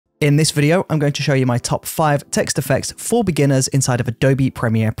In this video, I'm going to show you my top 5 text effects for beginners inside of Adobe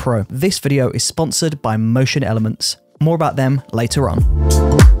Premiere Pro. This video is sponsored by Motion Elements. More about them later on.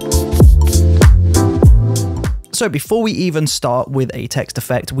 So before we even start with a text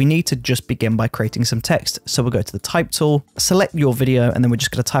effect, we need to just begin by creating some text. So we'll go to the type tool, select your video, and then we're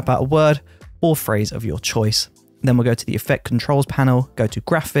just going to type out a word or phrase of your choice. Then we'll go to the effect controls panel, go to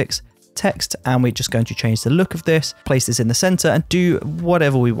graphics, text, and we're just going to change the look of this, place this in the center, and do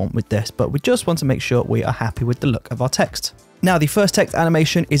whatever we want with this, but we just want to make sure we are happy with the look of our text. Now, the first text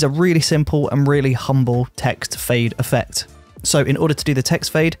animation is a really simple and really humble text fade effect. So in order to do the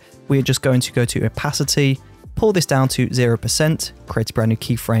text fade, we're just going to go to opacity, pull this down to 0%, create a brand new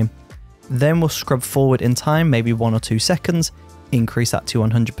keyframe. Then we'll scrub forward in time, maybe 1 or 2 seconds, increase that to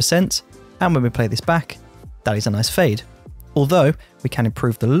 100%, and when we play this back, that is a nice fade. Although we can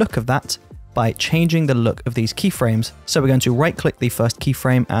improve the look of that by changing the look of these keyframes. So we're going to right click the first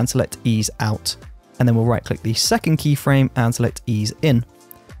keyframe and select ease out. And then we'll right click the second keyframe and select ease in.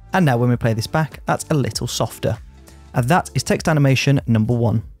 And now when we play this back, that's a little softer. And that is text animation number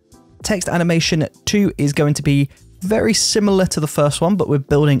 1. Text animation 2 is going to be very similar to the first one, but we're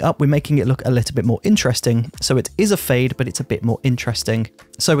building up, we're making it look a little bit more interesting. So it is a fade, but it's a bit more interesting.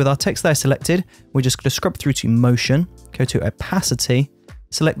 So with our text there selected, we're just going to scrub through to motion, go to opacity,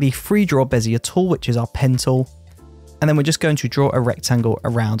 select the free draw Bezier tool, which is our pen tool. And then we're just going to draw a rectangle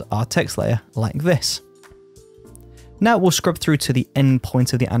around our text layer like this. Now we'll scrub through to the end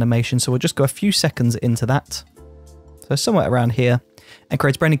point of the animation. So we'll just go a few seconds into that. So somewhere around here, and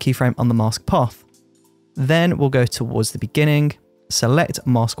create a brand new keyframe on the mask path. Then we'll go towards the beginning, select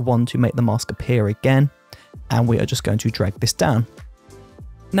mask 1 to make the mask appear again, and we are just going to drag this down.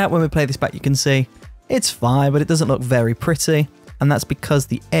 Now when we play this back, you can see it's fine, but it doesn't look very pretty, and that's because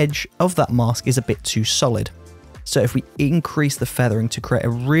the edge of that mask is a bit too solid. So if we increase the feathering to create a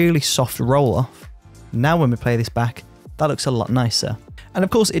really soft roll off, now when we play this back, that looks a lot nicer. And of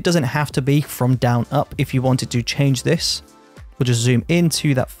course, it doesn't have to be from down up. If you wanted to change this, we'll just zoom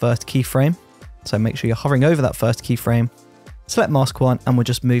into that first keyframe. So make sure you're hovering over that first keyframe, select mask 1, and we'll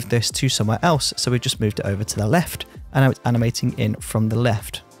just move this to somewhere else. So we've just moved it over to the left, and now it's animating in from the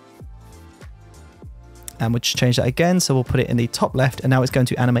left. And we'll just change that again. So we'll put it in the top left, and now it's going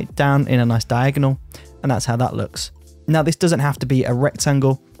to animate down in a nice diagonal. And that's how that looks. Now this doesn't have to be a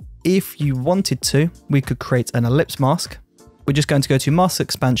rectangle. If you wanted to, we could create an ellipse mask. We're just going to go to mask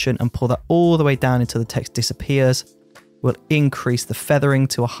expansion and pull that all the way down until the text disappears. We'll increase the feathering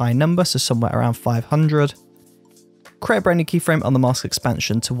to a high number, so somewhere around 500. Create a brand new keyframe on the mask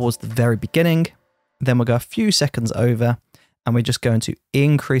expansion towards the very beginning. Then we'll go a few seconds over, and we're just going to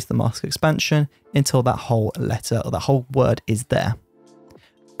increase the mask expansion until that whole letter or that whole word is there.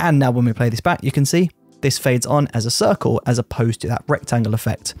 And now when we play this back, you can see this fades on as a circle as opposed to that rectangle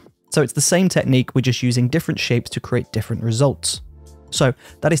effect. So it's the same technique, we're just using different shapes to create different results. So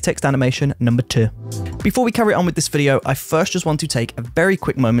that is text animation number 2. Before we carry on with this video, I first just want to take a very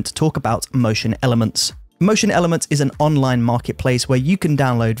quick moment to talk about Motion Elements. Motion Elements is an online marketplace where you can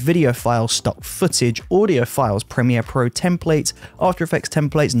download video files, stock footage, audio files, Premiere Pro templates, After Effects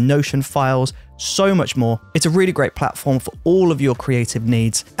templates, Notion files, so much more. It's a really great platform for all of your creative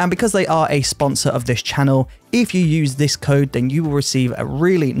needs. And because they are a sponsor of this channel, if you use this code, then you will receive a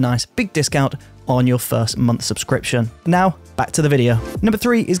really nice big discount on your first month subscription. Now, back to the video. Number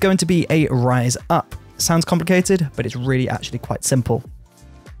 3 is going to be a rise up. Sounds complicated, but it's really actually quite simple.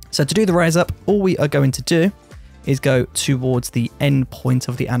 So to do the rise up, all we are going to do is go towards the end point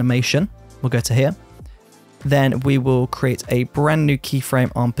of the animation. We'll go to here. Then we will create a brand new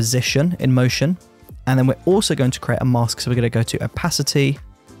keyframe on position in motion. And then we're also going to create a mask. So we're going to go to opacity,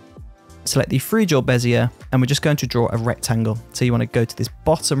 select the free draw Bezier, and we're just going to draw a rectangle. So you want to go to this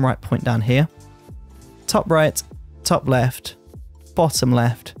bottom right point down here, top right, top left, bottom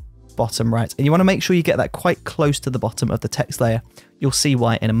right, and you want to make sure you get that quite close to the bottom of the text layer. You'll see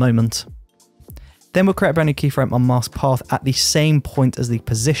why in a moment. Then we'll create a brand new keyframe on mask path at the same point as the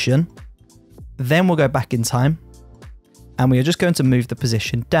position. Then we'll go back in time, and we are just going to move the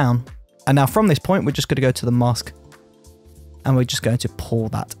position down. And now from this point, we're just going to go to the mask, and we're just going to pull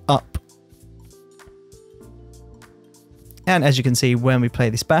that up. And as you can see, when we play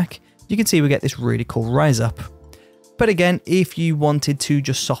this back, you can see we get this really cool rise up. But again, if you wanted to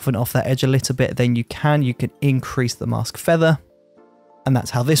just soften off that edge a little bit, then you can increase the mask feather. And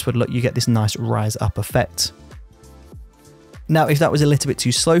that's how this would look. You get this nice rise up effect. Now, if that was a little bit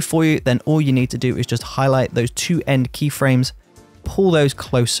too slow for you, then all you need to do is just highlight those 2 end keyframes, pull those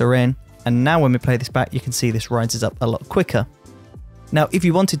closer in. And now when we play this back, you can see this rises up a lot quicker. Now, if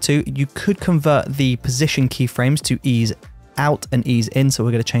you wanted to, you could convert the position keyframes to ease out and ease in. So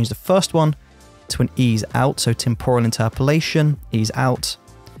we're going to change the first one to an ease out. So temporal interpolation, ease out.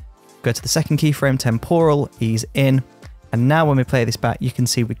 Go to the second keyframe, temporal, ease in. And now when we play this back, you can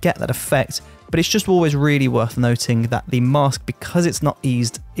see we get that effect, but it's just always really worth noting that the mask, because it's not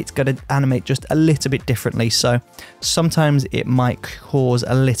eased, it's going to animate just a little bit differently. So sometimes it might cause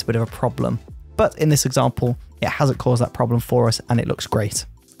a little bit of a problem, but in this example, it hasn't caused that problem for us and it looks great.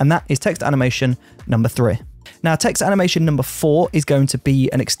 And that is text animation number 3. Now, text animation number 4 is going to be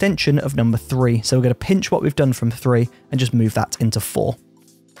an extension of number 3. So we're going to pinch what we've done from 3 and just move that into 4.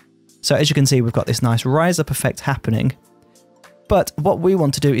 So as you can see, we've got this nice rise up effect happening. But what we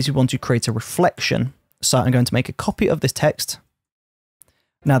want to do is we want to create a reflection. So I'm going to make a copy of this text.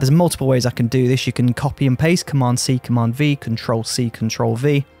 Now there's multiple ways I can do this. You can copy and paste, Command C, Command V, Control C, Control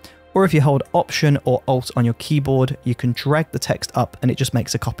V. Or if you hold Option or Alt on your keyboard, you can drag the text up and it just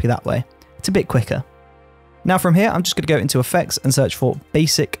makes a copy that way. It's a bit quicker. Now from here, I'm just going to go into Effects and search for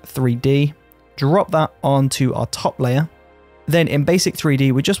Basic 3D. Drop that onto our top layer. Then in Basic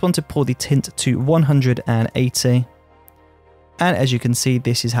 3D, we just want to pull the tint to 180. And as you can see,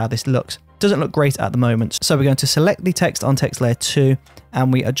 this is how this looks. Doesn't look great at the moment. So we're going to select the text on text layer 2,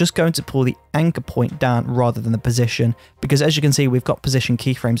 and we are just going to pull the anchor point down rather than the position, because as you can see, we've got position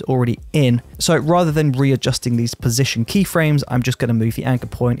keyframes already in. So rather than readjusting these position keyframes, I'm just going to move the anchor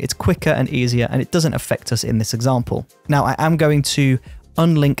point. It's quicker and easier, and it doesn't affect us in this example. Now I am going to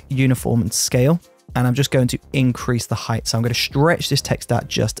unlink uniform and scale, and I'm just going to increase the height. So I'm going to stretch this text out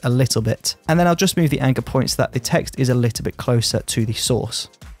just a little bit. And then I'll just move the anchor point so that the text is a little bit closer to the source.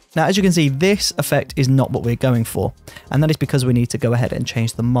 Now, as you can see, this effect is not what we're going for. And that is because we need to go ahead and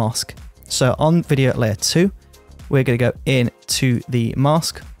change the mask. So on video layer 2, we're going to go into the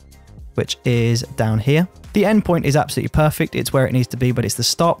mask, which is down here. The end point is absolutely perfect. It's where it needs to be, but it's the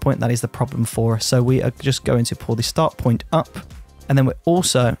start point that is the problem for us. So we are just going to pull the start point up. And then we're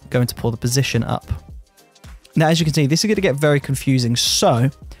also going to pull the position up. Now, as you can see, this is going to get very confusing. So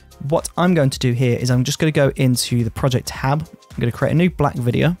what I'm going to do here is I'm just going to go into the project tab. I'm going to create a new black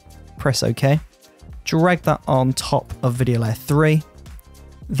video, press OK, drag that on top of video layer 3.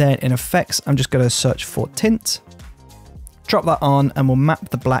 Then in effects, I'm just going to search for tint, drop that on, and we'll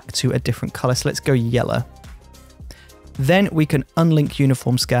map the black to a different color. So let's go yellow. Then we can unlink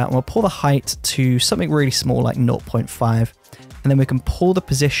uniform scale and we'll pull the height to something really small like 0.5. And then we can pull the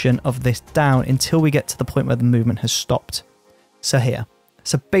position of this down until we get to the point where the movement has stopped. So here.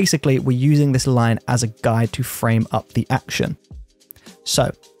 So basically we're using this line as a guide to frame up the action.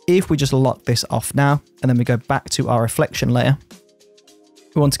 So if we just lock this off now, and then we go back to our reflection layer,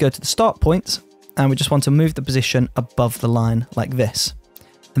 we want to go to the start point and we just want to move the position above the line like this.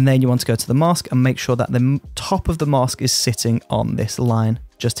 And then you want to go to the mask and make sure that the top of the mask is sitting on this line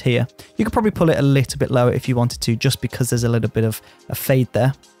just here. You could probably pull it a little bit lower if you wanted to, just because there's a little bit of a fade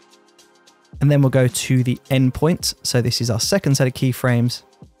there. And then we'll go to the end point. So this is our second set of keyframes.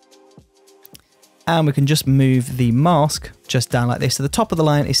 And we can just move the mask just down like this. So the top of the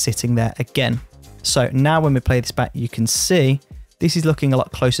line is sitting there again. So now when we play this back, you can see this is looking a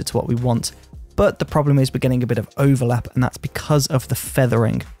lot closer to what we want. But the problem is we're getting a bit of overlap, and that's because of the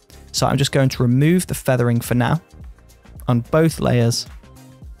feathering. So I'm just going to remove the feathering for now on both layers.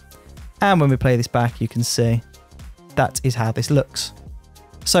 And when we play this back, you can see that is how this looks.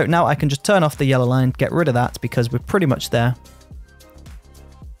 So now I can just turn off the yellow line, get rid of that because we're pretty much there.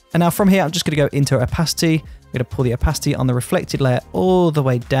 And now from here, I'm just going to go into opacity. I'm going to pull the opacity on the reflected layer all the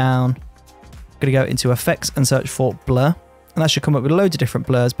way down. I'm going to go into effects and search for blur. And that should come up with loads of different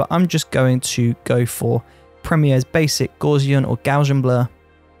blurs, but I'm just going to go for Premiere's basic Gaussian or Gaussian blur.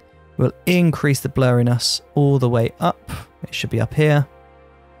 We'll increase the blurriness all the way up. It should be up here.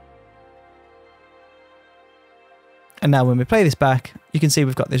 And now when we play this back, you can see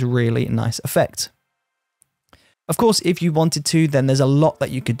we've got this really nice effect. Of course, if you wanted to, then there's a lot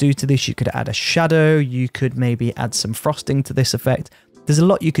that you could do to this. You could add a shadow, you could maybe add some frosting to this effect. There's a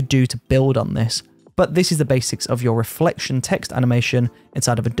lot you could do to build on this. But this is the basics of your reflection text animation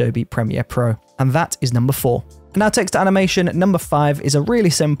inside of Adobe Premiere Pro. And that is number 4. And now text animation number 5 is a really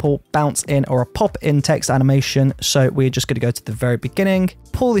simple bounce in or a pop in text animation. So we're just going to go to the very beginning,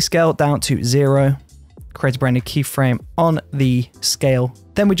 pull the scale down to 0, create a brand new keyframe on the scale.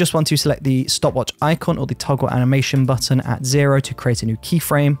 Then we just want to select the stopwatch icon or the toggle animation button at 0 to create a new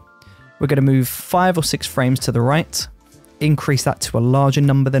keyframe. We're going to move 5 or 6 frames to the right, increase that to a larger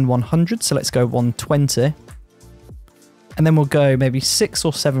number than 100. So let's go 120. And then we'll go maybe 6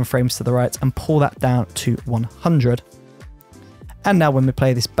 or 7 frames to the right and pull that down to 100. And now when we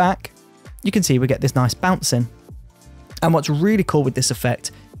play this back, you can see we get this nice bounce in. And what's really cool with this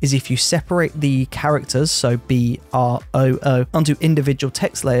effect is if you separate the characters, so B-R-O-O, onto individual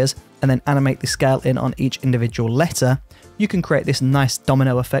text layers and then animate the scale in on each individual letter, you can create this nice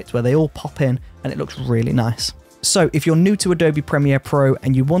domino effect where they all pop in and it looks really nice. So if you're new to Adobe Premiere Pro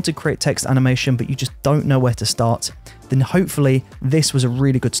and you want to create text animation but you just don't know where to start, then hopefully this was a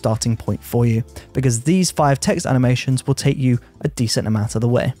really good starting point for you, because these 5 text animations will take you a decent amount of the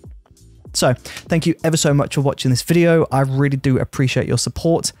way. So thank you ever so much for watching this video. I really do appreciate your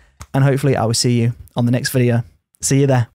support, and hopefully I will see you on the next video. See you there.